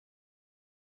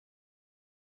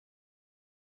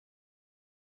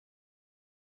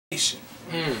Shit.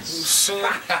 Boy,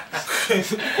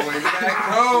 Lak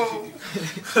Home.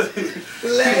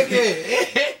 Lak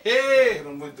it. Hit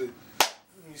him with the.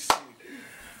 Let me see.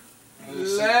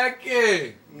 Lak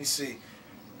it. Let me see.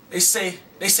 They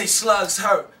say slugs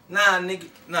hurt. Nah, nigga.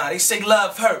 Nah, they say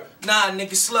love hurt. Nah,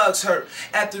 nigga, slugs hurt.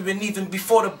 After and even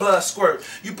before the blood squirt.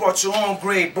 You brought your own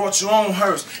grave, brought your own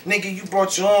hearse. Nigga, you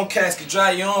brought your own casket,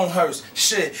 dry your own hearse.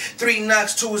 Shit. 3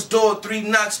 knocks to his door, 3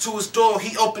 knocks to his door.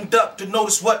 He opened up to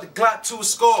notice what the Glock to his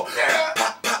score.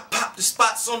 Pop, pop, pop, the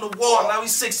spots on the wall. Now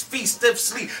he's 6 feet, stiff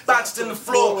sleep, boxed in the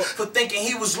floor. For thinking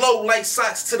he was low like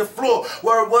socks to the floor.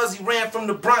 Where it was, he ran from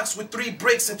the Bronx with 3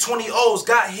 bricks and 20 O's.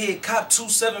 Got hit, cop 2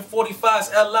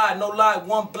 745s, LI, no lie,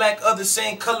 1 black, other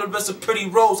same color as a pretty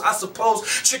rose. I suppose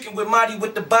tricking with Marty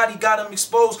with the body got him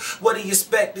exposed. What do you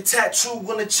expect? The tattoo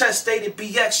on the chest stated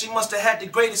BX. She must have had the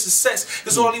greatest success,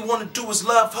 cause all he wanted to do was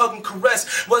love, hug, and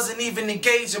caress. Wasn't even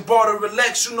engaged and brought her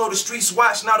relax. You know the streets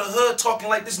watch, now the hood talking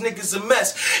like this nigga's a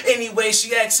mess. Anyway,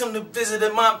 she asked him to visit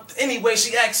her mom. Anyway,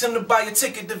 she asked him to buy a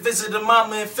ticket to visit her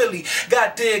mama in Philly.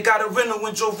 Got there, got a rental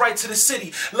and drove right to the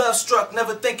city. Love struck,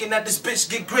 never thinking that this bitch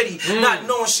get gritty. Not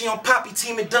knowing she on Poppy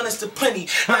team and done this to plenty.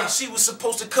 Like she was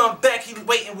supposed to come back, he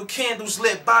waiting with candles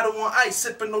lit, bottle on ice,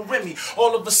 sipping no Remy.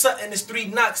 All of a sudden, there's 3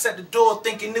 knocks at the door,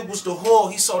 thinking it was the whore.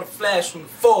 He saw the flash from the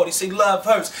Ford. He say love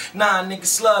hurts. Nah, nigga,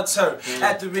 slugs hurt.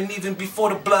 After and even before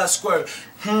the blood squirt.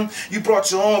 You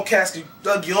brought your own casket,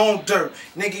 dug your own dirt.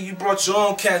 Nigga, you brought your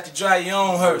own casket, dry your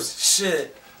own hearse.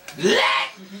 Shit.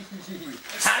 Lak!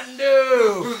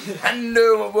 I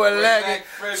knew my boy Lak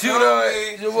it. Shoot on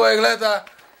it. Your boy Gletta.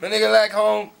 My nigga Lak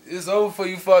Home, it's over for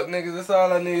you fuck niggas. That's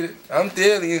all I needed. I'm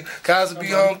telling you. Cos will be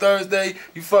home Thursday.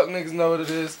 You fuck niggas know what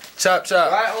it is. Chop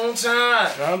chop. Right on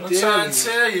time. I'm trying to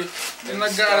tell you. And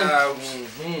I got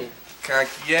him.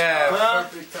 Yeah,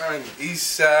 perfect timing.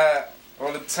 East side.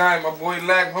 All the time, my boy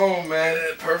Lak Home, man.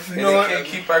 Yeah, perfect. You know, can't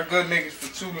keep our good niggas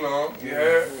for too long. You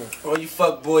heard? All you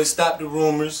fuck boys, stop the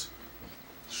rumors.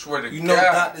 Swear to God. You know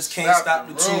doctors can't stop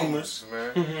the tumors.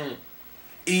 Man.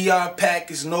 ER pack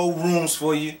is no rooms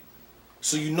for you.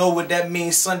 So you know what that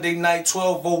means. Sunday night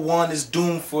 12:01 is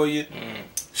doomed for you.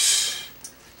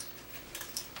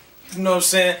 You know what I'm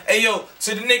saying? Hey yo,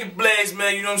 to the nigga Blaze,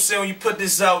 man, you know what I'm saying? When you put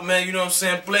this out, man, you know what I'm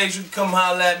saying? Blaze, you can come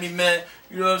holler at me, man.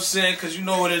 You know what I'm saying? Cause you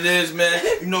know what it is, man.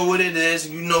 You know what it is,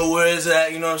 and you know where it's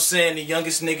at, you know what I'm saying? The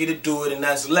youngest nigga to do it, and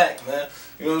that's Lak, man.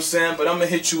 You know what I'm saying? But I'ma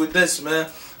hit you with this, man.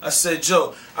 I said,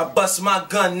 Joe, I bust my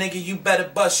gun, nigga, you better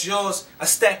bust yours. I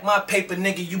stack my paper,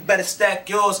 nigga, you better stack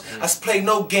yours. I play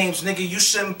no games, nigga, you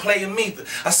shouldn't play them either.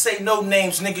 I say no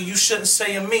names, nigga, you shouldn't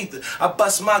say them either. I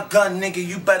bust my gun, nigga,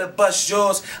 you better bust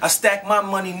yours. I stack my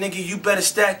money, nigga, you better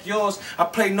stack yours. I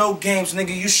play no games,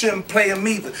 nigga, you shouldn't play them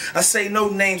either. I say no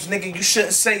names, nigga, you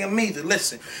shouldn't say them either.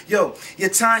 Listen, yo, your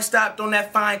time stopped on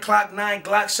that fine clock, 9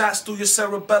 Glock shots through your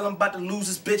cerebellum. About to lose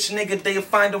this bitch, nigga, they'll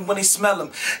find them when they smell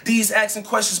them. These asking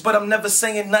questions, but I'm never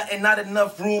saying nothing. Not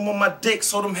enough room on my dick,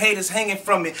 so them haters hanging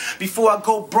from it. Before I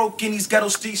go broke in these ghetto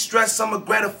streets stress, I'ma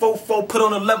grab a fofo, put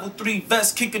on a level 3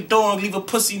 vest, kick a door and leave a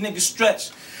pussy nigga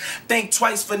stretch. Think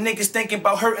twice for niggas thinking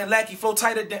about hurting Lackey. Flow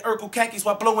tighter than Urkel khakis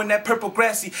while blowing that purple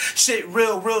grassy shit.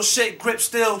 Real shit. Grip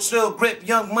still grip.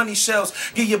 Young money shells.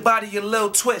 Give your body a little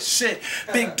twist. Shit.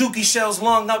 Big dookie shells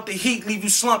long out the heat. Leave you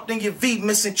slumped in your V.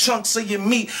 Missing chunks of your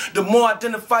meat. The more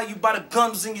identify you by the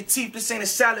gums in your teeth. This ain't a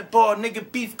salad bar.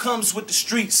 Nigga, beef comes with the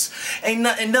streets. Ain't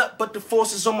nothing up but the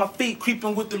forces on my feet.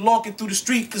 Creeping with the walking through the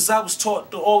street. Cause I was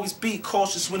taught to always be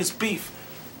cautious when it's beef.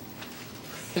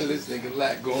 This nigga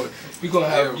Lak going. We gonna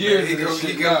have years of this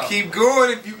shit now. Keep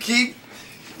going if you keep.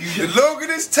 The longer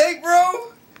this take,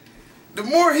 bro, the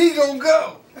more he gonna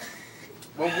go.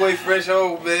 My boy Fresh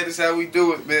Home, man. That's how we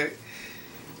do it, man.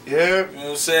 Yeah. You know what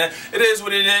I'm saying? It is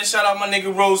what it is. Shout out my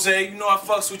nigga Rose. You know I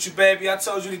fucks with you, baby. I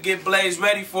told you to get Blaze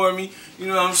ready for me. You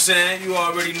know what I'm saying? You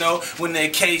already know when the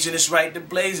occasion is right, the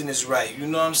blazing is right. You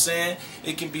know what I'm saying?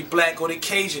 It can be black or the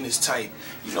occasion is tight.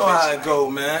 You know how it go,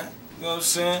 man. You know what I'm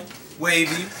saying?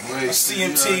 Wavy,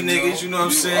 CMT niggas, you know what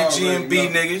I'm saying?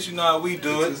 GMB niggas, you know how we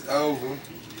do it. It's over.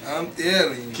 I'm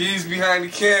telling you. Keys behind the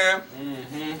cam.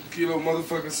 Kilo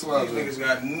motherfucking swallow. These niggas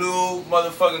got new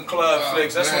motherfucking club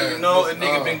flicks. That's when you know a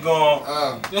nigga been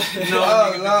gone. You know a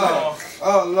nigga been gone.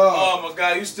 Oh, Lord. Oh my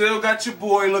God, you still got your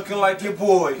boy looking like your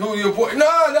boy. Who your boy?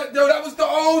 Nah, that was the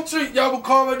old tree. Y'all would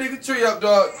call my nigga Tree up,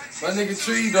 dog. My nigga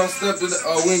Tree done stepped it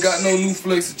up. We ain't got no new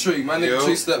flicks of Tree. My nigga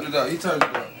Tree stepped it up. He turned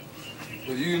it up.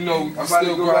 But you know, I'm about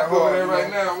to go back over there right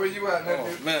now. Where you at,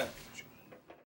 nigga? Man.